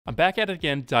I'm back at it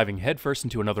again, diving headfirst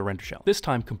into another render shell, this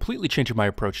time completely changing my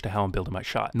approach to how I'm building my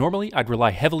shot. Normally, I'd rely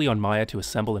heavily on Maya to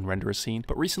assemble and render a scene,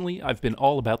 but recently I've been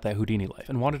all about that Houdini life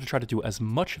and wanted to try to do as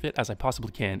much of it as I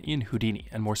possibly can in Houdini,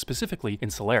 and more specifically in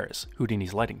Solaris,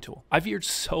 Houdini's lighting tool. I veered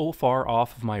so far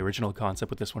off of my original concept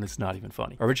with this one, it's not even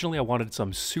funny. Originally, I wanted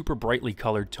some super brightly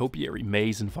colored topiary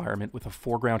maze environment with a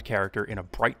foreground character in a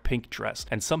bright pink dress,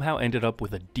 and somehow ended up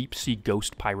with a deep sea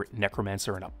ghost pirate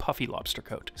necromancer in a puffy lobster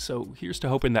coat. So here's to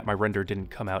hoping that my render didn't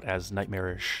come out as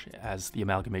nightmarish as the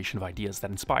amalgamation of ideas that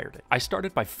inspired it. I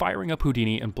started by firing up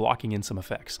Houdini and blocking in some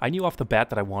effects. I knew off the bat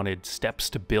that I wanted steps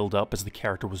to build up as the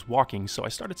character was walking, so I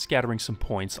started scattering some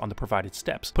points on the provided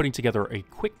steps, putting together a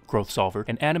quick growth solver,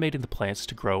 and animating the plants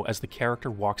to grow as the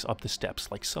character walks up the steps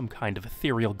like some kind of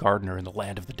ethereal gardener in the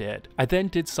land of the dead. I then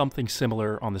did something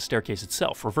similar on the staircase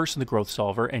itself, reversing the growth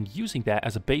solver and using that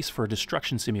as a base for a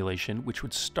destruction simulation which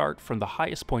would start from the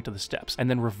highest point of the steps, and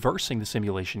then reversing the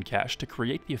simulation cache to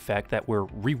create the effect that we're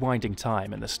rewinding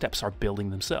time and the steps are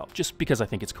building themselves, just because I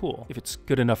think it's cool. If it's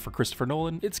good enough for Christopher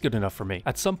Nolan, it's good enough for me.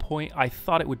 At some point, I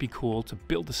thought it would be cool to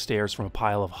build the stairs from a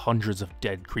pile of hundreds of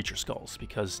dead creature skulls,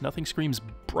 because nothing screams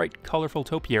bright, colorful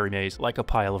topiary maze like a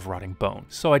pile of rotting bone.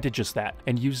 So I did just that,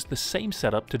 and used the same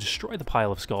setup to destroy the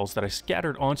pile of skulls that I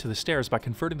scattered onto the stairs by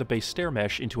converting the base stair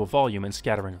mesh into a volume and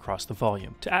scattering across the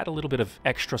volume. To add a little bit of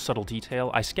extra subtle detail,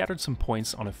 I scattered some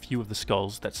points on a few of the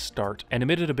skulls that start and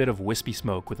emitted a bit of wispy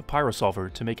smoke with a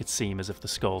pyrosolver to make it seem as if the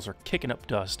skulls are kicking up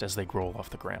dust as they roll off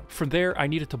the ground. From there, I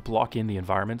needed to block in the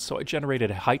environment, so I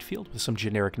generated a height field with some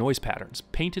generic noise patterns,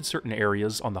 painted certain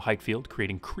areas on the height field,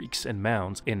 creating creeks and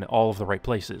mounds in all of the right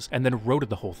places, and then eroded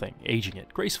the whole thing, aging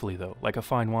it, gracefully though, like a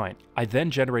fine wine. I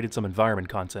then generated some environment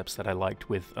concepts that I liked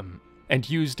with, and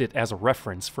used it as a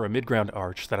reference for a midground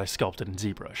arch that I sculpted in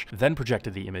ZBrush, then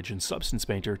projected the image in Substance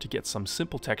Painter to get some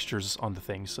simple textures on the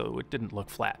thing so it didn't look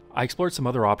flat. I explored some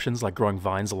other options like growing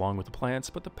vines along with the plants,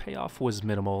 but the payoff was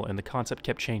minimal and the concept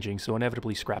kept changing, so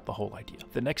inevitably scrapped the whole idea.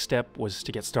 The next step was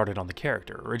to get started on the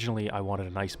character. Originally, I wanted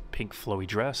a nice pink flowy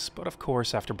dress, but of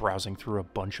course, after browsing through a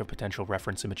bunch of potential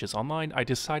reference images online, I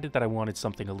decided that I wanted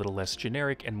something a little less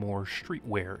generic and more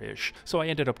streetwear-ish, so I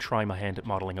ended up trying my hand at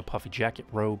modeling a puffy jacket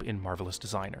robe in Marvelous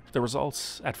Designer. The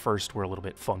results at first were a little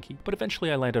bit funky, but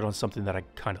eventually I landed on something that I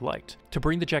kinda liked. To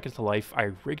bring the jacket to life,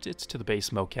 I rigged it to the base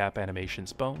mocap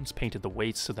animation's bones, painted the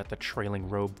weights so that the trailing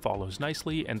robe follows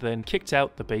nicely, and then kicked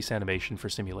out the base animation for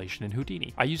simulation in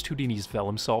Houdini. I used Houdini's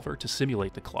vellum solver to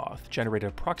simulate the cloth, generated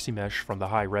a proxy mesh from the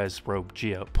high-res robe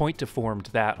geo, point deformed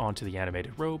that onto the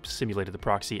animated robe, simulated the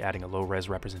proxy adding a low-res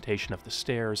representation of the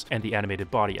stairs and the animated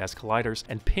body as colliders,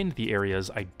 and pinned the areas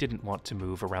I didn't want to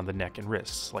move around the neck and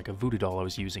wrists, like a voodoo doll I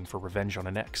was using for Revenge on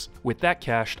an Ex. With that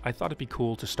cached, I thought it'd be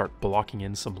cool to start blocking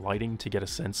in some lighting to get a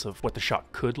sense of what the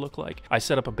shot could look like. I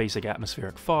set up a basic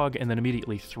atmospheric fog and then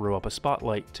immediately threw up a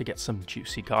spotlight to get some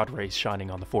juicy god rays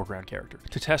shining on the foreground character.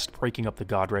 To test breaking up the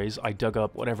god rays, I dug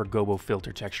up whatever gobo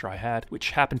filter texture I had,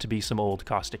 which happened to be some old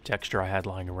caustic texture I had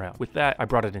lying around. With that, I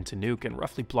brought it into Nuke and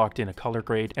roughly blocked in a color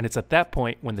grade, and it's at that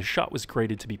point when the shot was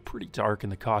graded to be pretty dark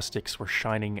and the caustics were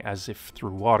shining as if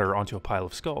through water onto a pile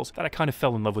of skulls that I kind of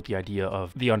fell in love with the idea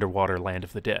of the underwater land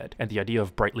of the dead, and the idea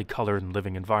of brightly colored and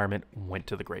living environment went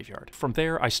to the graveyard. From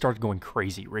there, I started going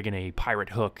crazy, rigging a pirate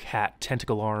hook, hat,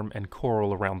 tentacle arm, and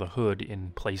coral around the hood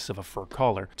in place of a fur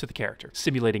collar to the character,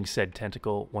 simulating said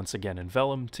tentacle once again in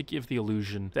vellum to give the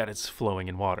illusion that it's flowing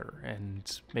in water,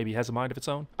 and maybe has a mind of its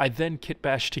own. I then kit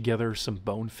bashed together some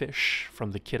bonefish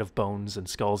from the kit of bones and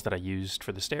skulls that I used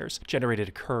for the stairs, generated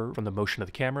a curve from the motion of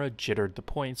the camera, jittered the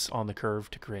points on the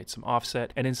curve to create some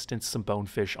offset, and instanced some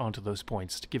bonefish onto those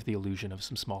points to give the illusion of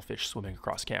some small fish swimming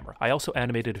across camera. I also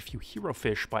animated a few hero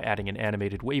fish by adding an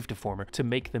animated wave deformer to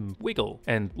make them wiggle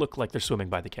and look like they're swimming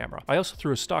by the camera. I also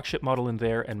threw a stock ship model in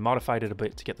there and modified it a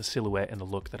bit to get the silhouette and the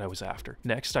look that I was after.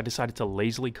 Next, I decided to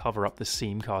lazily cover up the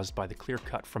seam caused by the clear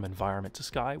cut from environment to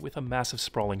sky with a massive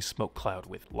sprawling smoke cloud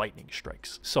with lightning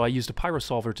strikes. So I used a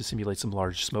pyrosolver to simulate some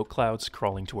large smoke clouds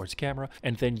crawling towards camera,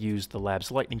 and then used the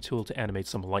lab's lightning tool to animate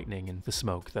some lightning and the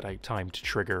smoke that I timed to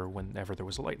trigger whenever there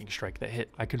was a lightning strike that hit.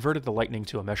 I converted the lightning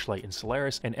to a mesh light in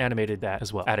Solaris and animated that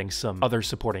as well, adding some other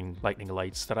supporting lightning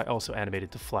lights that I also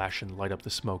animated to flash and light up the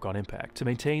smoke on impact. To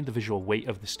maintain the visual weight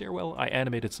of the stairwell, I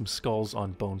animated some skulls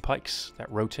on bone pikes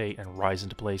that rotate and rise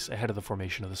into place ahead of the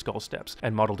formation of the skull steps,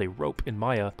 and modeled a rope in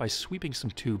Maya by sweeping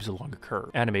some tubes along a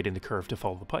curve, animating the curve to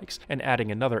follow the pikes, and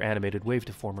adding another animated wave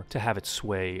deformer to have it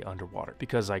sway underwater,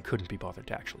 because I couldn't be bothered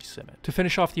to actually sim it. To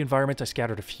finish off the environment, I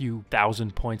scattered a few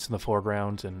thousand points in the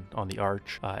foreground and on the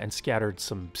arch, and scattered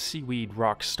some seaweed,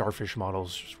 rock, starfish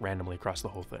models just randomly across the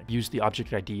whole thing. Used the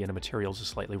object ID and a material to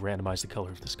slightly randomize the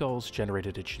color of the skulls,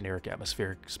 generated a generic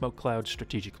atmospheric smoke cloud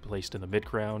strategically placed in the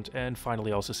mid-ground, and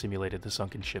finally also simulated the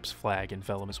sunken ship's flag and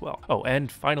vellum as well. Oh,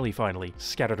 and finally,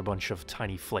 scattered a bunch of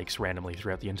tiny flakes randomly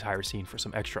throughout the entire scene for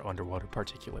some extra underwater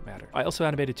particulate matter. I also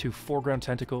animated 2 foreground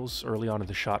tentacles early on in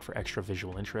the shot for extra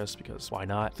visual interest, because why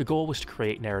not? The goal was to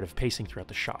create narrative pacing throughout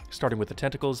the shot, starting with the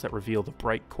tentacles that reveal the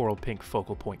bright coral pink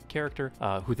focal point character,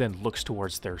 who then looks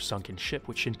towards their sunken ship,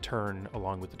 which in turn,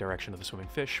 along with the direction of the swimming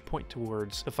fish, point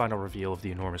towards the final reveal of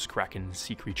the enormous kraken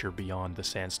sea creature beyond the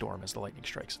sandstorm as the lightning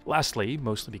strikes. Lastly,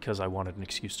 mostly because I wanted an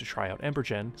excuse to try out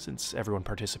Embergen, since everyone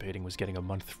participating was getting a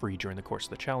month free during the course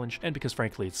of the challenge, and because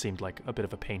frankly it seemed like a bit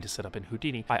of a pain to set up in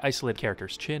Houdini, I isolated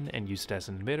character's chin and used it as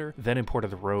an emitter, then imported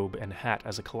the robe and hat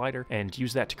as a collider, and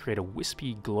used that to create a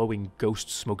wispy, glowing ghost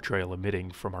smoke trail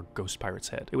emitting from our ghost pirate's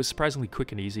head. It was surprisingly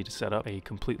quick and easy to set up, a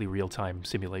completely real-time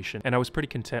simulation, and I was pretty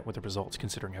content with the results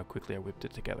considering how quickly I whipped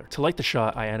it together. To light the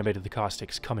shot, I animated the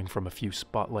caustics coming from a few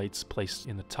spotlights placed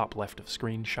in the top left of the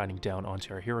screen, shining down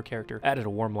onto our hero character, added a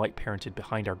warm light parented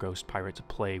behind our ghost pirate to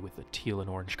play with the teal and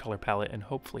orange color palette and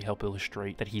hopefully help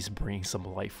illustrate that he's bringing some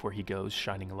life where he goes,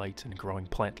 shining light and growing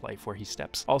plant life where he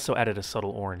steps. Also added a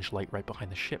subtle orange light right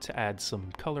behind the ship to add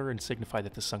some color and signify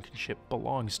that the sunken ship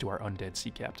belongs to our undead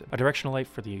sea captain. A directional light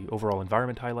for the overall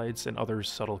environment highlights, and other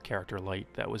subtle character light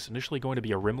that was initially going to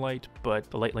be a rim light, but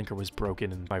the light linker was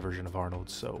broken in my version of Arnold,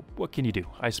 so what can you do?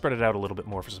 I spread it out a little bit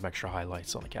more for some extra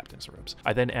highlights on the captain's ribs.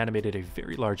 I then animated a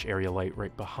very large area light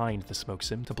right behind the smoke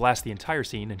sim to blast the entire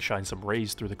scene and shine some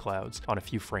rays through the clouds on a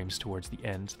few frames towards the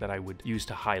end that I would use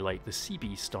to highlight the sea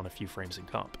beast on a few frames in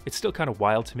comp. It's still kind of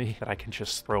wild to me that I can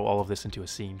just throw all of this into a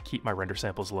scene, keep my render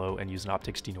samples low, and use an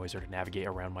optics denoiser to navigate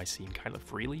around my scene kind of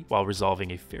freely, while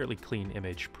resolving a fairly clean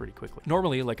image pretty quickly.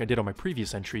 Normally, like I did on my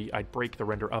previous entry, I'd break the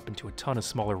render up into a ton of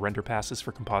smaller render passes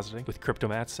for compositing with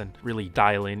cryptomats and really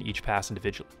dial in each pass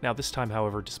individually. Now this time,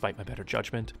 however, despite my better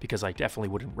judgment, because I definitely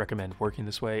wouldn't recommend working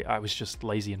this way, I was just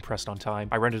lazy and pressed on time,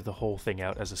 I rendered the whole thing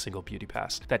out as a single beauty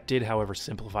pass. That did, however,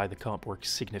 simplify the comp work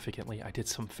significantly. I did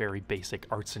some very basic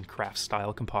arts and crafts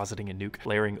style compositing in Nuke,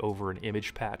 layering over an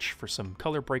image patch for some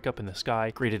color breakup in the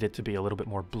sky, graded it to be a little bit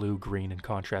more blue, green, and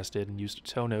contrasted, and used a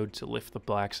tone node to lift the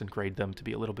blacks and grade them to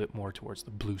be a little bit more towards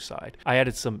the blue side. I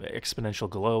added some exponential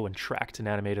glow and tracked and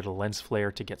animated a lens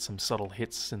flare to get some subtle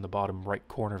hits in the bottom right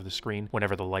corner of the screen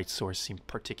whenever the light source seemed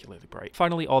particularly bright.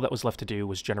 Finally, all that was left to do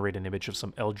was generate an image of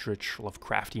some eldritch,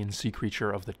 Lovecraftian sea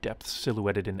creature of the depths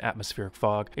silhouetted in atmospheric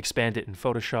fog, expand it in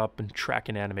Photoshop, and track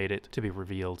and animate it to be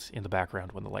revealed in the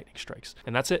background when the lightning strikes.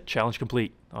 And that's it, challenge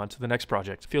complete. On to the next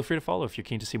project. Feel free to follow if you're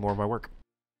keen to see more of my work.